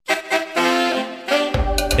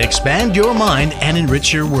Expand your mind and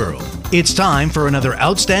enrich your world. It's time for another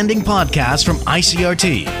outstanding podcast from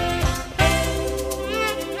ICRT.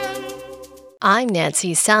 I'm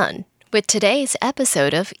Nancy Sun with today's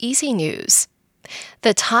episode of Easy News.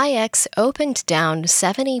 The TAIEX opened down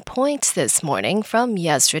 70 points this morning from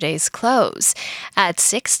yesterday's close at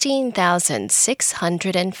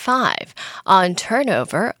 16,605 on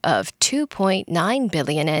turnover of 2.9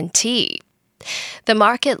 billion NT. The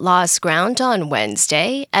market lost ground on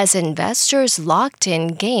Wednesday as investors locked in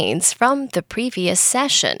gains from the previous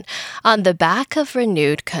session on the back of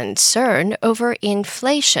renewed concern over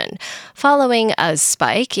inflation following a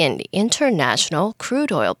spike in international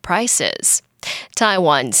crude oil prices.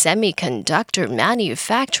 Taiwan Semiconductor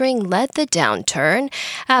Manufacturing led the downturn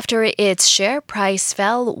after its share price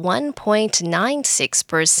fell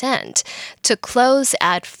 1.96% to close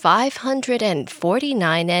at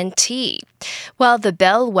 549 NT, while the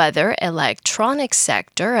bellwether electronics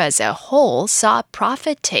sector as a whole saw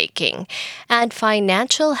profit-taking, and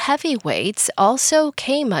financial heavyweights also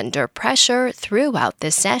came under pressure throughout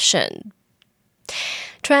the session.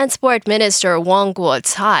 Transport Minister Wong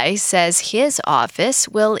Guo-cai says his office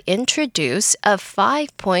will introduce a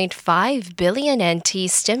 5.5 billion NT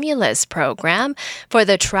stimulus program for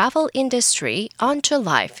the travel industry on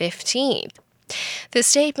July 15th. The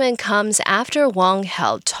statement comes after Wong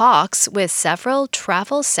held talks with several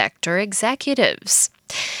travel sector executives.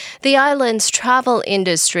 The island's travel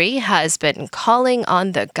industry has been calling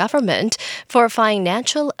on the government for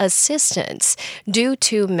financial assistance due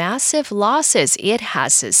to massive losses it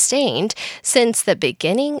has sustained since the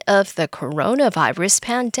beginning of the coronavirus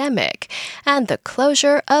pandemic and the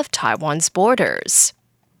closure of Taiwan's borders.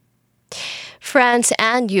 France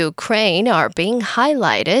and Ukraine are being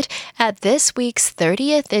highlighted at this week's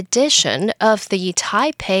 30th edition of the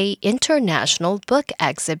Taipei International Book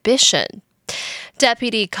Exhibition.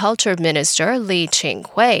 Deputy Culture Minister Li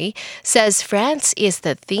Qinghui says France is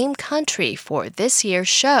the theme country for this year's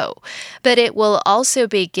show, but it will also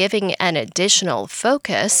be giving an additional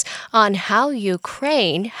focus on how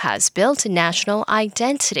Ukraine has built national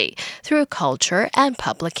identity through culture and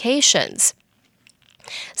publications.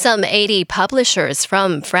 Some 80 publishers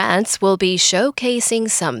from France will be showcasing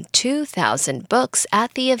some 2,000 books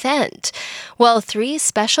at the event, while 3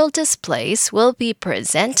 special displays will be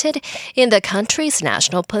presented in the country's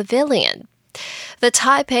national pavilion. The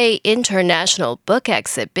Taipei International Book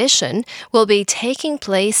Exhibition will be taking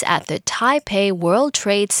place at the Taipei World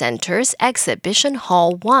Trade Center's Exhibition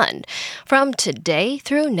Hall 1 from today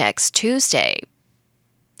through next Tuesday.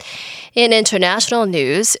 In international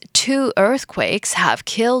news, 2 earthquakes have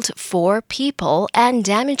killed 4 people and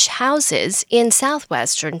damaged houses in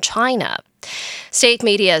southwestern China. State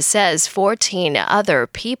media says 14 other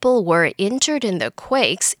people were injured in the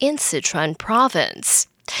quakes in Sichuan province.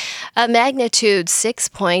 A magnitude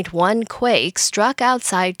 6.1 quake struck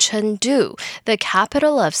outside Chengdu, the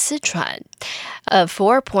capital of Sichuan. A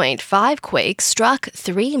 4.5 quake struck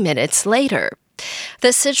 3 minutes later. The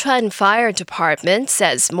Sichuan Fire Department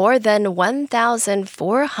says more than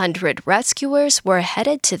 1,400 rescuers were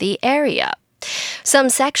headed to the area. Some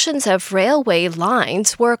sections of railway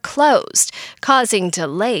lines were closed, causing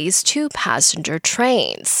delays to passenger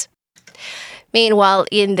trains. Meanwhile,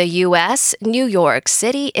 in the U.S., New York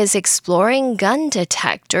City is exploring gun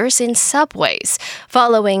detectors in subways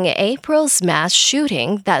following April's mass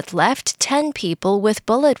shooting that left 10 people with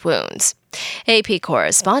bullet wounds. AP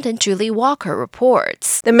correspondent Julie Walker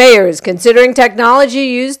reports. The mayor is considering technology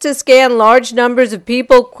used to scan large numbers of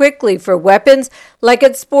people quickly for weapons, like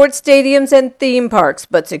at sports stadiums and theme parks,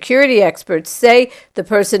 but security experts say the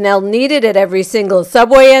personnel needed at every single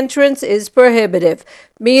subway entrance is prohibitive.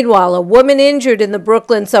 Meanwhile, a woman injured in the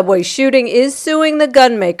Brooklyn subway shooting is suing the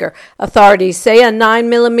gunmaker. Authorities say a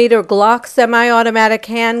 9mm Glock semi-automatic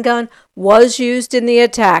handgun was used in the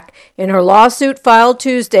attack. In her lawsuit filed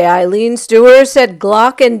Tuesday, Eileen Stewart said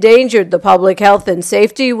Glock endangered the public health and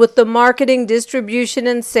safety with the marketing, distribution,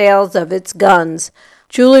 and sales of its guns.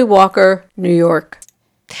 Julie Walker, New York.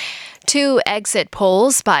 2 exit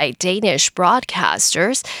polls by Danish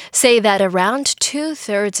broadcasters say that around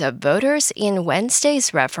 2/3 of voters in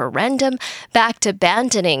Wednesday's referendum backed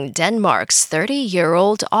abandoning Denmark's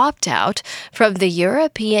 30-year-old opt-out from the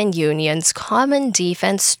European Union's Common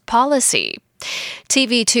Defence Policy.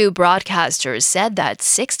 TV2 broadcasters said that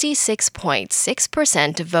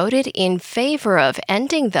 66.6% voted in favor of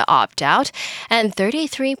ending the opt-out and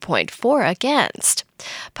 33.4% against.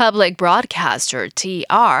 Public broadcaster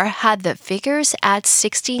TR had the figures at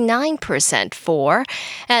 69% for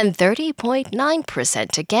and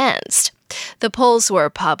 30.9% against. The polls were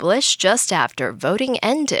published just after voting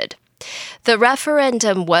ended. The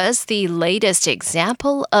referendum was the latest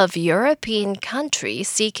example of European countries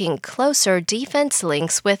seeking closer defense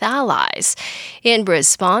links with allies in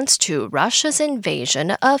response to Russia's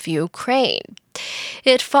invasion of Ukraine.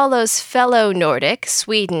 It follows fellow Nordic,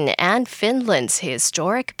 Sweden, and Finland's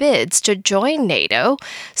historic bids to join NATO,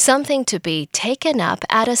 something to be taken up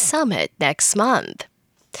at a summit next month.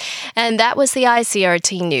 And that was the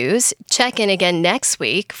ICRT news. Check in again next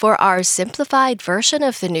week for our simplified version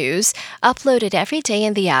of the news, uploaded every day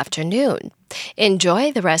in the afternoon.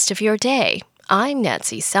 Enjoy the rest of your day. I'm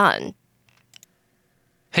Nancy Sun.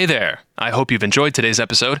 Hey there. I hope you've enjoyed today's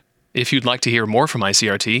episode. If you'd like to hear more from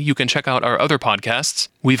ICRT, you can check out our other podcasts.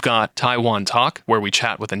 We've got Taiwan Talk, where we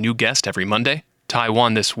chat with a new guest every Monday,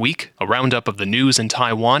 Taiwan This Week, a roundup of the news in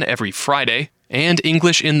Taiwan every Friday, and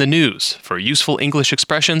English in the News, for useful English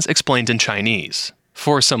expressions explained in Chinese.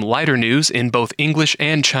 For some lighter news in both English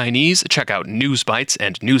and Chinese, check out News Bites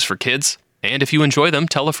and News for Kids. And if you enjoy them,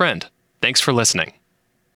 tell a friend. Thanks for listening.